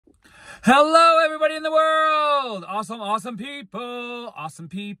Hello, everybody in the world. Awesome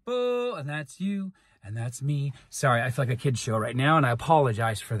people. And that's you, and that's me. Sorry, I feel like a kid's show right now, and I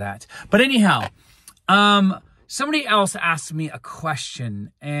apologize for that. But anyhow, somebody else asked me a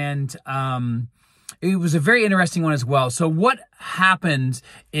question, and it was a very interesting one as well. So what happens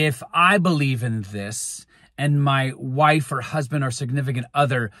if I believe in this and my wife or husband or significant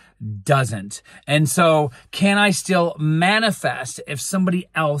other doesn't? And so can I still manifest if somebody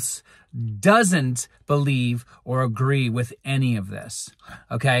else doesn't believe or agree with any of this?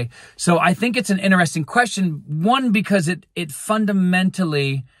 Okay. So I think it's an interesting question. One, because it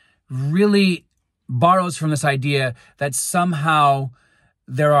fundamentally really borrows from this idea that somehow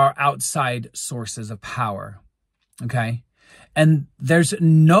there are outside sources of power. Okay. And there's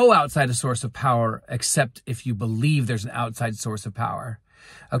no outside source of power except if you believe there's an outside source of power.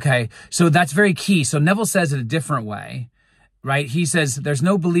 Okay. So that's very key. So Neville says it a different way, right? He says there's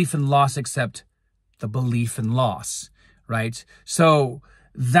no belief in loss except the belief in loss, right? So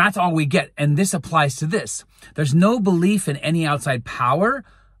that's all we get. And this applies to this. There's no belief in any outside power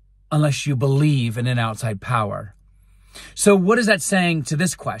unless you believe in an outside power. So what is that saying to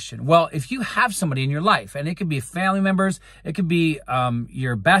this question? Well, if you have somebody in your life, and it could be family members, it could be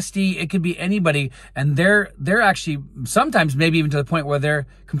your bestie, it could be anybody, and they're actually sometimes maybe even to the point where they're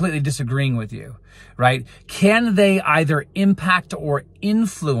completely disagreeing with you, right? Can they either impact or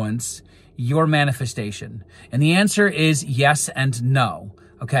influence your manifestation? And the answer is yes and no,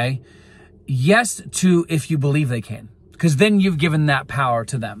 okay? Yes to if you believe they can, because then you've given that power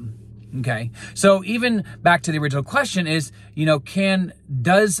to them. Okay. So even back to the original question is,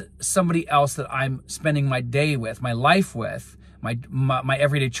 does somebody else that I'm spending my day with, my life with, my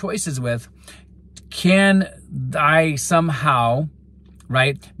everyday choices with, can I somehow,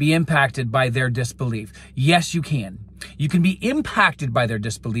 right, be impacted by their disbelief? Yes, you can. You can be impacted by their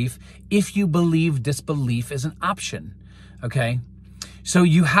disbelief if you believe disbelief is an option. Okay. So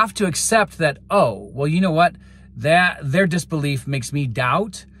you have to accept that, oh, well, you know what? Their disbelief makes me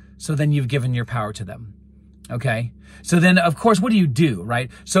doubt. So then you've given your power to them. Okay. So then of course, what do you do? Right.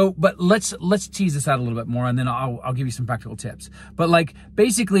 So, but let's tease this out a little bit more, and then I'll give you some practical tips. But like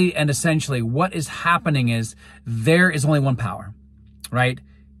basically and essentially what is happening is there is only one power, right?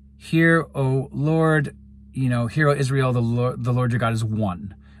 Hear, O Lord, hear, O Israel, the Lord your God is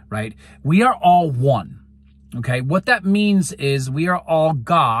one, right? We are all one. Okay. What that means is we are all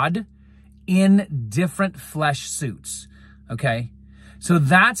God in different flesh suits. Okay. So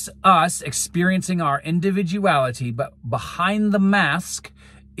that's us experiencing our individuality, but behind the mask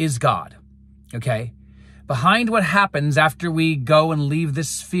is God, okay? Behind what happens after we go and leave this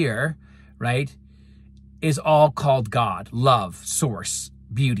sphere, right, is all called God, love, source,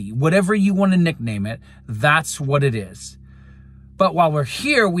 beauty, whatever you want to nickname it, that's what it is. But while we're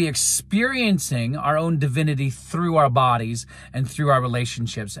here, we're experiencing our own divinity through our bodies and through our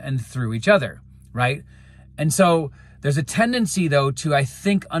relationships and through each other, right? And so there's a tendency, though, to, I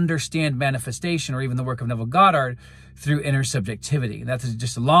think, understand manifestation or even the work of Neville Goddard through intersubjectivity. That's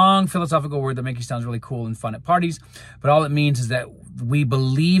just a long philosophical word that makes you sound really cool and fun at parties. But all it means is that we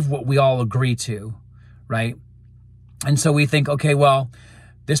believe what we all agree to, right? And so we think, okay, well,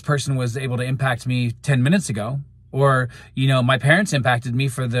 this person was able to impact me 10 minutes ago. Or, my parents impacted me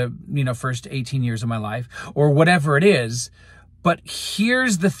for the, first 18 years of my life, or whatever it is. But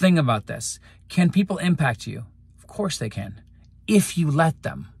here's the thing about this. Can people impact you? Of course they can, if you let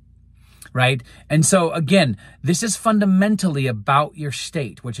them, right? And so again, this is fundamentally about your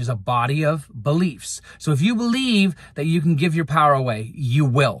state, which is a body of beliefs. So if you believe that you can give your power away, you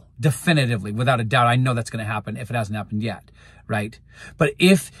will, definitively, without a doubt. I know that's going to happen if it hasn't happened yet, right? But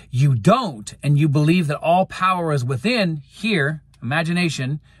if you don't, and you believe that all power is within here,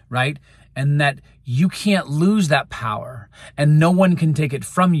 imagination, right? And that you can't lose that power, and no one can take it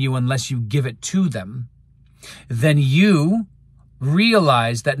from you unless you give it to them, then you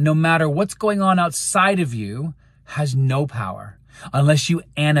realize that no matter what's going on outside of you has no power unless you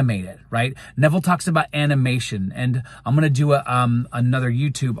animate it, right? Neville talks about animation, and I'm going to do another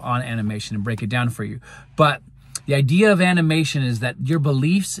YouTube on animation and break it down for you. But the idea of animation is that your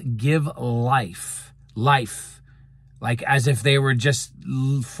beliefs give life, like as if they were just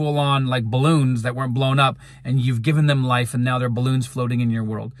full on like balloons that weren't blown up, and you've given them life, and now they're balloons floating in your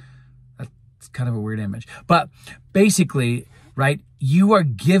world. It's kind of a weird image, but basically, right, you are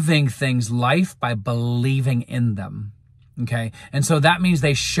giving things life by believing in them, okay? And so that means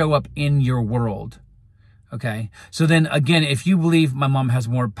they show up in your world, Okay. So then again, if you believe my mom has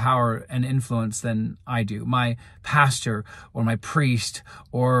more power and influence than I do, my pastor or my priest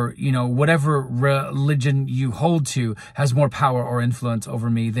or, whatever religion you hold to has more power or influence over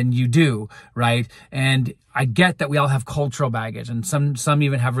me than you do. Right. And I get that we all have cultural baggage, and some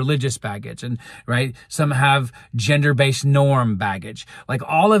even have religious baggage, and right. Some have gender-based norm baggage. Like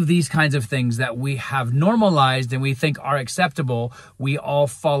all of these kinds of things that we have normalized and we think are acceptable, we all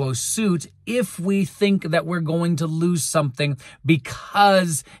follow suit if we think that we're going to lose something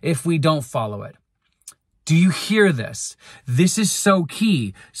because if we don't follow it. Do you hear this? This is so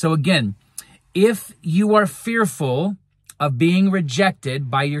key. So again, if you are fearful of being rejected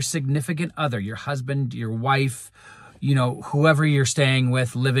by your significant other, your husband, your wife, whoever you're staying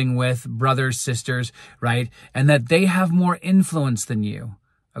with, living with, brothers, sisters, right? And that they have more influence than you,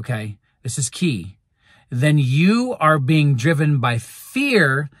 okay? This is key. Then you are being driven by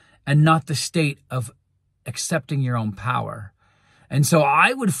fear and not the state of accepting your own power. And so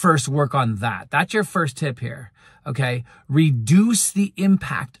I would first work on that. That's your first tip here, okay? Reduce the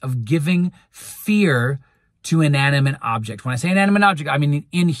impact of giving fear to inanimate object. When I say inanimate object, I mean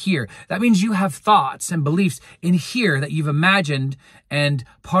in here. That means you have thoughts and beliefs in here that you've imagined, and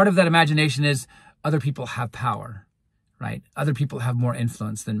part of that imagination is other people have power, right? Other people have more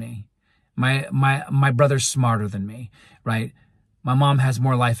influence than me. My brother's smarter than me, right? My mom has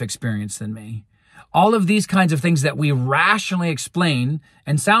more life experience than me. All of these kinds of things that we rationally explain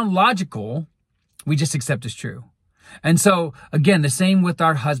and sound logical, we just accept as true. And so, again, the same with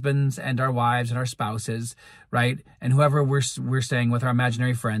our husbands and our wives and our spouses, right? And whoever we're staying with, our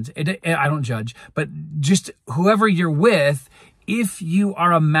imaginary friends. I don't judge, but just whoever you're with, if you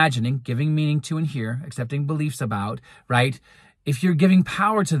are imagining, giving meaning to and here, accepting beliefs about, right? If you're giving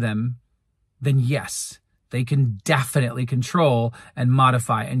power to them, then yes, they can definitely control and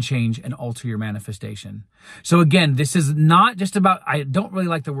modify and change and alter your manifestation. So again, this is not just about, I don't really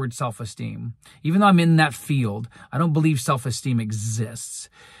like the word self-esteem. Even though I'm in that field, I don't believe self-esteem exists.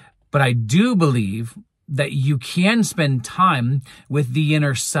 But I do believe that you can spend time with the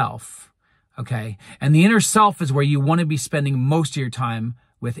inner self, okay? And the inner self is where you want to be spending most of your time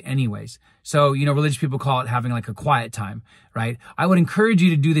with anyways. So, religious people call it having like a quiet time, right? I would encourage you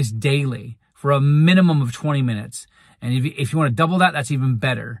to do this daily for a minimum of 20 minutes. And if you want to double that, that's even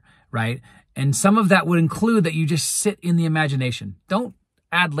better, right? And some of that would include that you just sit in the imagination. Don't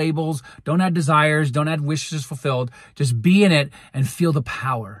add labels, don't add desires, don't add wishes fulfilled. Just be in it and feel the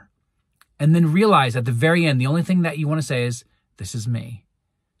power. And then realize at the very end, the only thing that you want to say is, this is me.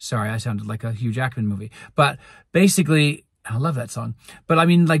 Sorry, I sounded like a Hugh Jackman movie. But basically, I love that song. But I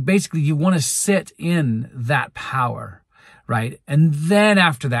mean, like basically you want to sit in that power. Right? And then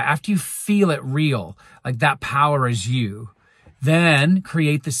after that, after you feel it real, like that power is you, then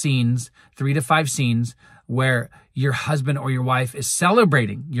create the scenes, 3 to 5 scenes where your husband or your wife is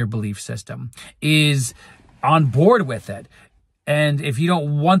celebrating your belief system, is on board with it. And if you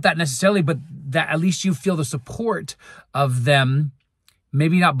don't want that necessarily, but that at least you feel the support of them,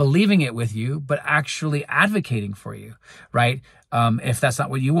 maybe not believing it with you, but actually advocating for you, right? If that's not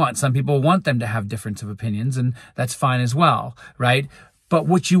what you want. Some people want them to have difference of opinions, and that's fine as well, right? But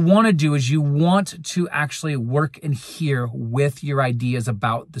what you want to do is you want to actually work in here with your ideas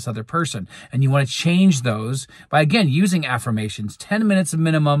about this other person. And you want to change those by, again, using affirmations, 10 minutes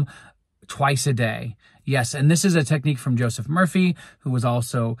minimum, twice a day. Yes, and this is a technique from Joseph Murphy, who was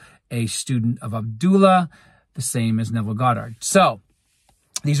also a student of Abdullah, the same as Neville Goddard. So,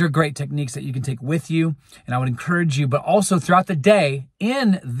 these are great techniques that you can take with you, and I would encourage you, but also throughout the day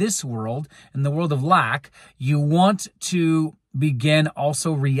in this world, in the world of lack, you want to begin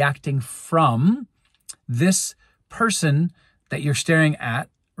also reacting from this person that you're staring at,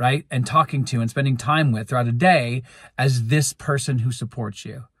 right, and talking to and spending time with throughout a day as this person who supports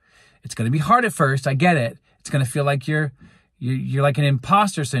you. It's going to be hard at first. I get it. It's going to feel like you're like an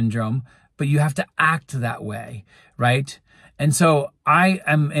imposter syndrome, but you have to act that way, right? And so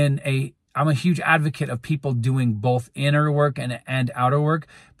I'm a huge advocate of people doing both inner work and outer work,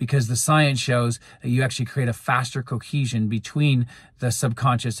 because the science shows that you actually create a faster cohesion between the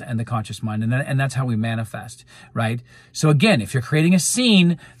subconscious and the conscious mind. And that's how we manifest, right? So again, if you're creating a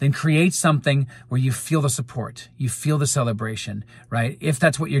scene, then create something where you feel the support, you feel the celebration, right? If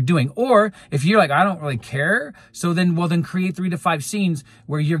that's what you're doing. Or if you're like, I don't really care, so then create 3 to 5 scenes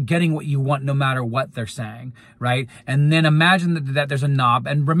where you're getting what you want no matter what they're saying, right? And then imagine that there's a knob.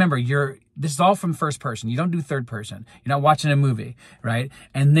 And remember, This is all from first person. You don't do third person. You're not watching a movie, right?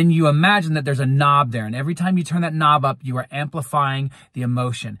 And then you imagine that there's a knob there. And every time you turn that knob up, you are amplifying the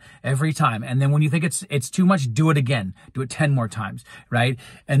emotion every time. And then when you think it's too much, do it again. Do it 10 more times, right?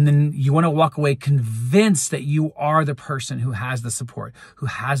 And then you want to walk away convinced that you are the person who has the support, who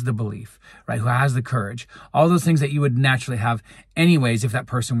has the belief, right? Who has the courage. All those things that you would naturally have anyways if that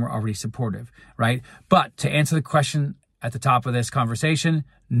person were already supportive, right? But to answer the question at the top of this conversation,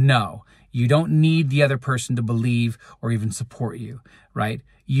 no, you don't need the other person to believe or even support you, right?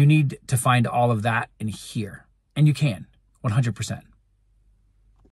 You need to find all of that in here. And you can, 100%.